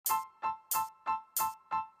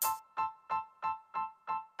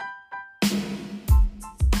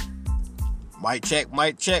Mic check,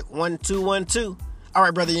 1 2 1 2. All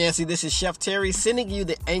right, Brother Yancey, this is Chef Terry sending you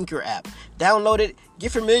the Anchor app. Download it,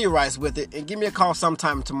 get familiarized with it, and give me a call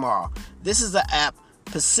sometime tomorrow. This is the app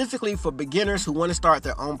specifically for beginners who want to start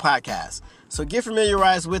their own podcast. So get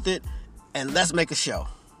familiarized with it, and let's make a show.